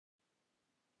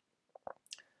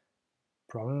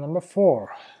Problem number 4.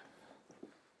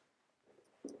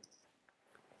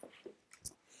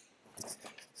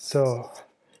 So,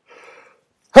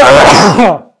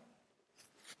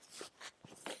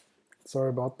 sorry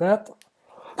about that.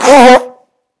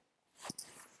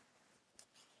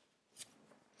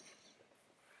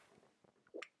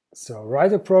 So,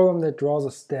 write a program that draws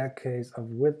a staircase of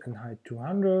width and height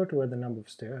 200, where the number of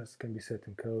stairs can be set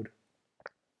in code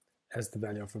as the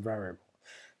value of a variable.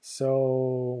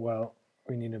 So, well,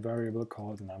 we need a variable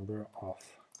called number of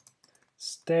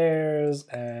stairs,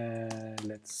 and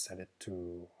let's set it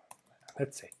to,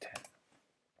 let's say 10.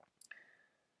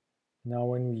 Now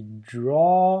when we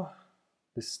draw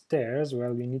the stairs,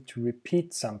 well, we need to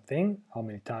repeat something. How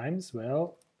many times?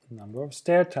 Well, number of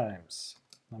stair times.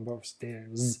 Number of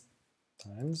stairs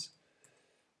times.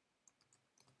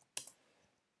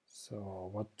 So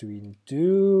what do?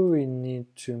 We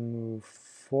need to move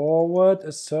forward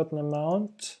a certain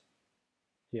amount.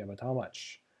 Yeah, but how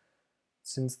much?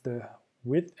 Since the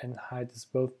width and height is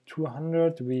both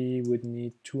 200, we would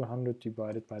need 200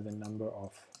 divided by the number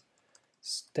of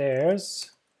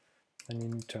stairs.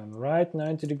 Then we turn right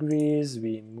 90 degrees,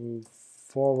 we move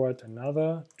forward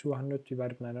another 200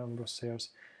 divided by the number of stairs,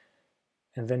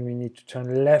 and then we need to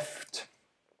turn left.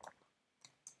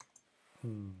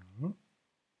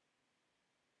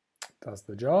 Does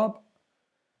the job.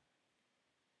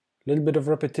 A little bit of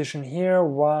repetition here.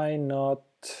 Why not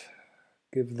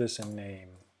give this a name?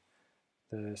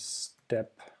 The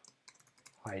step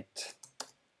height.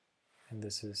 And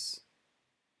this is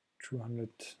 200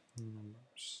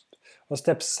 numbers. Or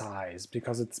step size,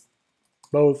 because it's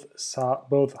both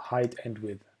height and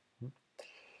width.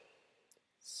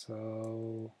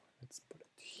 So let's put it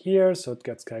here so it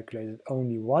gets calculated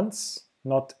only once,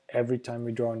 not every time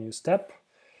we draw a new step.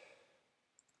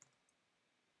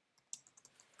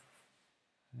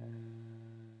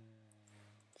 And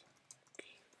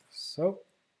so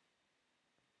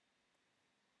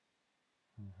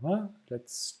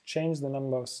let's change the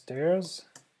number of stairs.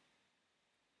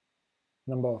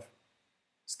 Number of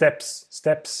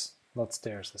steps, not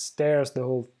stairs. The stairs, the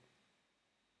whole.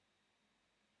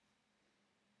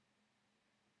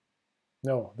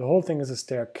 No, the whole thing is a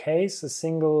staircase, a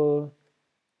single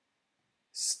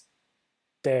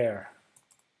stair.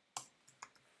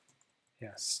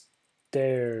 Yeah,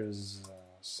 stairs.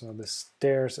 So the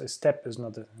stairs, a step is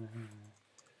not a.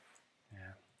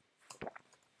 Yeah.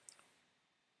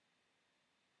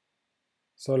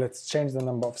 So let's change the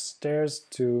number of stairs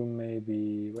to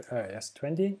maybe, yes,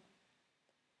 20.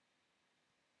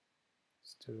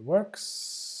 Still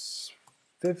works.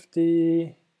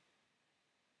 50.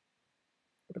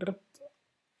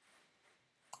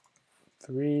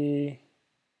 3.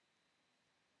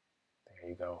 There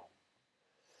you go.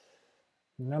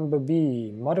 Number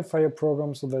B, modify your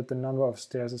program so that the number of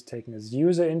stairs is taken as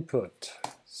user input.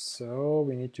 So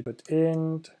we need to put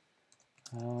int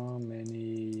how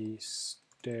many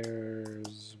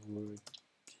stairs would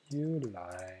you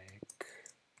like?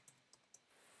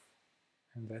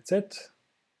 And that's it.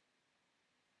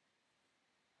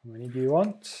 How many do you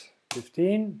want?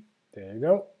 15. There you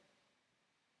go.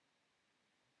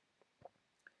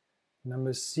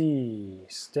 Number C,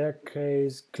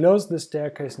 staircase. Close the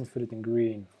staircase and fill it in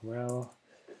green. Well,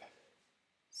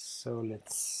 so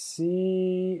let's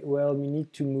see. Well, we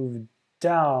need to move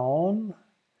down.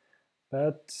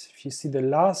 But if you see, the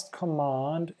last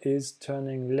command is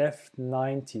turning left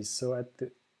 90. So at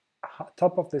the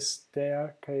top of the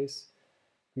staircase,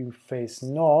 we face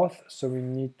north. So we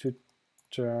need to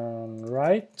turn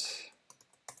right.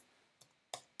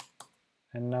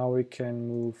 And now we can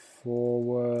move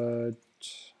forward,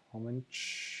 how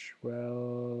much?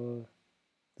 Well,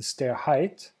 the stair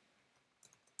height.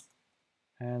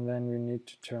 And then we need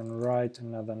to turn right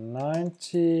another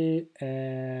 90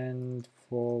 and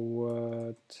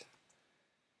forward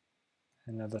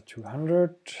another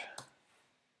 200.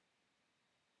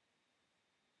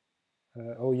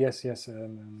 Oh, yes,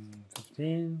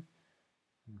 15.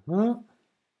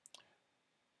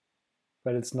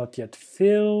 But it's not yet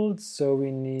filled, so we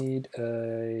need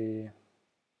a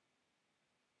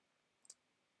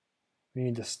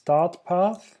start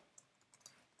path.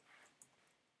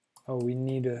 Oh, we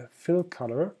need a fill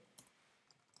color.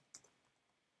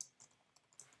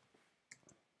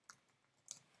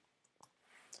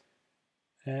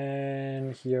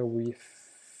 And here we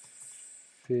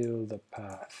fill the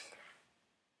path.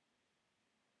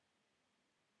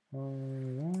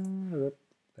 There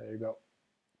you go.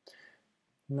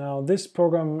 Now this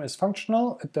program is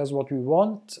functional, it does what we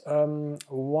want.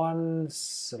 One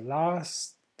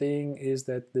last thing is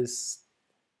that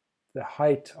the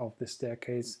height of the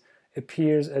staircase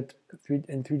appears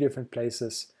in three different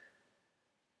places.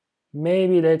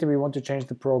 Maybe later we want to change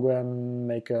the program,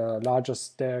 make a larger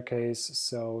staircase,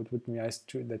 so it would be nice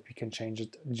that we can change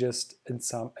it just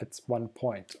at one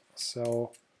point.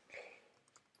 So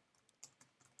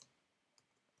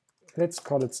let's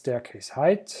call it staircase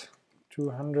height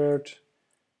 200,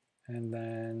 and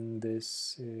then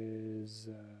this is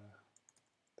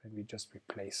then we just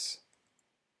replace.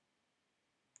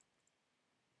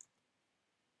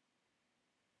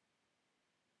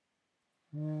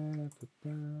 There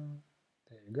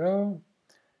you go.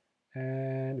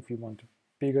 And if we want a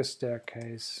bigger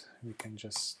staircase, we can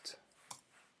just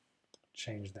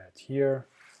change that here.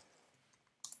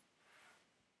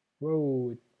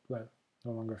 Whoa, well,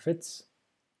 no longer fits.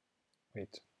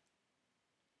 Wait.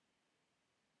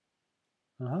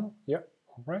 Yeah,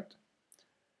 all right.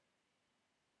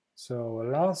 So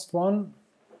last one.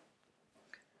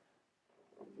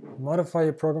 Modify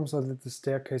your program so that the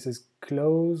staircase is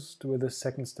closed with the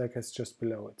second staircase just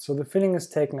below it. So the filling is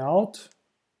taken out.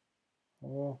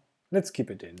 Oh, let's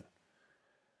keep it in.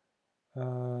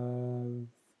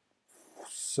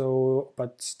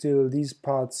 But still these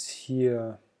parts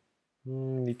here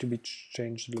need to be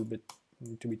changed a little bit,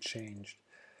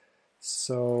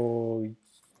 So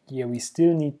yeah, we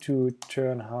still need to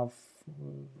turn half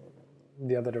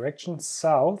the other direction,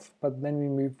 south, but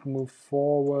then we move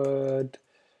forward,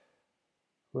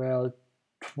 well,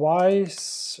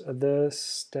 twice the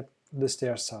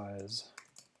stair size.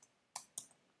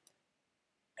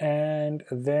 And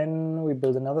then we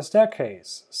build another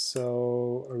staircase.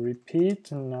 So a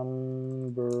repeat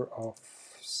number of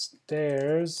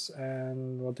stairs,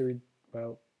 and what do we,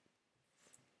 well,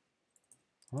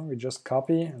 we just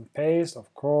copy and paste,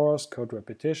 of course, code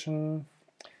repetition.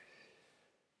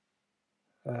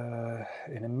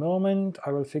 In a moment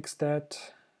I will fix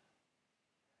that.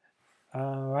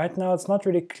 Right now it's not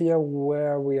really clear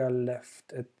where we are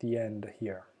left at the end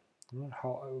here.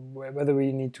 Whether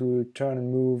we need to turn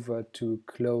and move to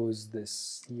close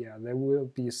this. Yeah, there will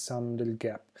be some little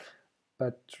gap.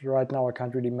 But right now I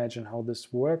can't really imagine how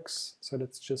this works. So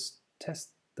let's just test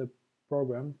the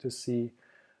program to see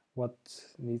what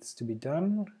needs to be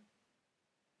done.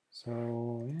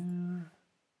 So yeah.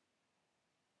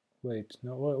 Wait,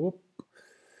 no, whoop.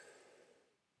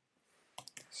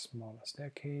 Smaller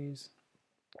staircase.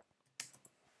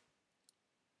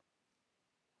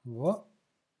 What?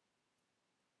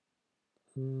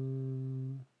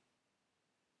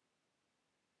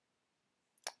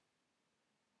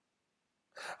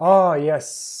 Ah,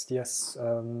 yes.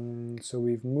 So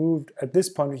we've moved, at this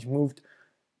point we've moved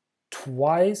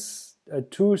twice,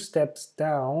 2 steps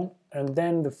down, and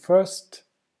then the first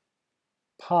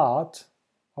part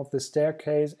of the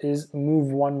staircase is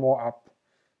move 1 more up.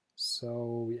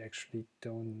 So we actually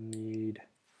don't need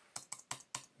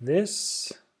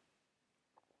this.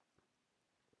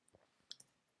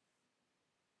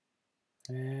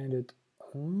 And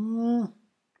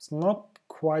it's not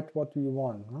quite what we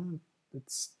want. It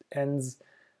ends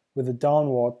with a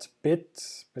downward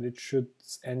bit, but it should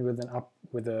end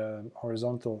with a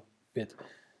horizontal bit.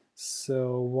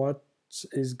 So what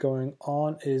is going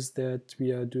on is that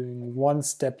we are doing 1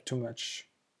 step too much,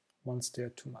 1 stair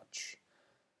too much.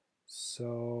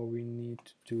 So we need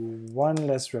to do 1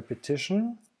 less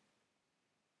repetition.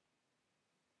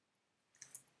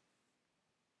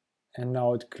 And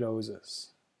now it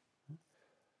closes.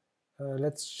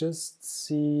 Let's just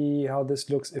see how this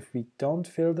looks if we don't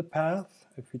fill the path,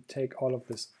 if we take all of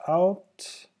this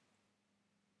out.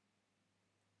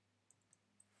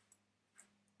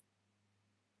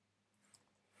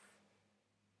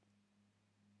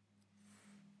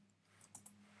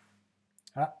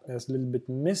 There's a little bit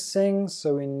missing,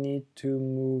 so we need to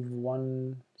move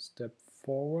 1 step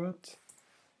forward.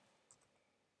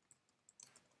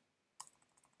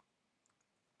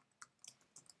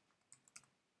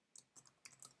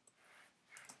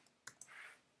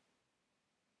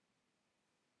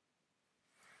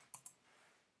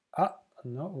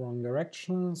 No, wrong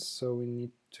direction, so we need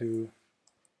to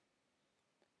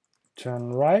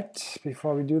turn right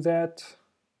before we do that.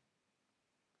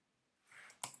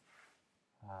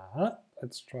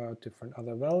 Let's try out different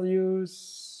other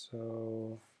values.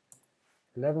 So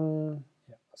 11,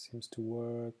 yeah, seems to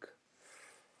work.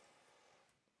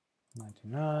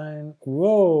 99.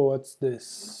 Whoa, what's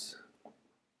this?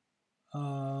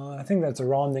 I think that's a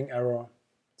rounding error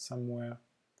somewhere.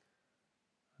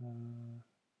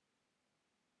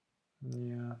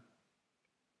 Yeah,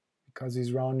 because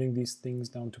he's rounding these things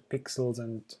down to pixels,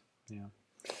 and yeah,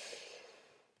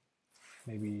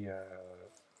 maybe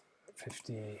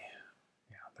 50.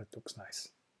 Yeah, that looks nice.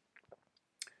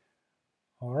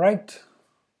 All right,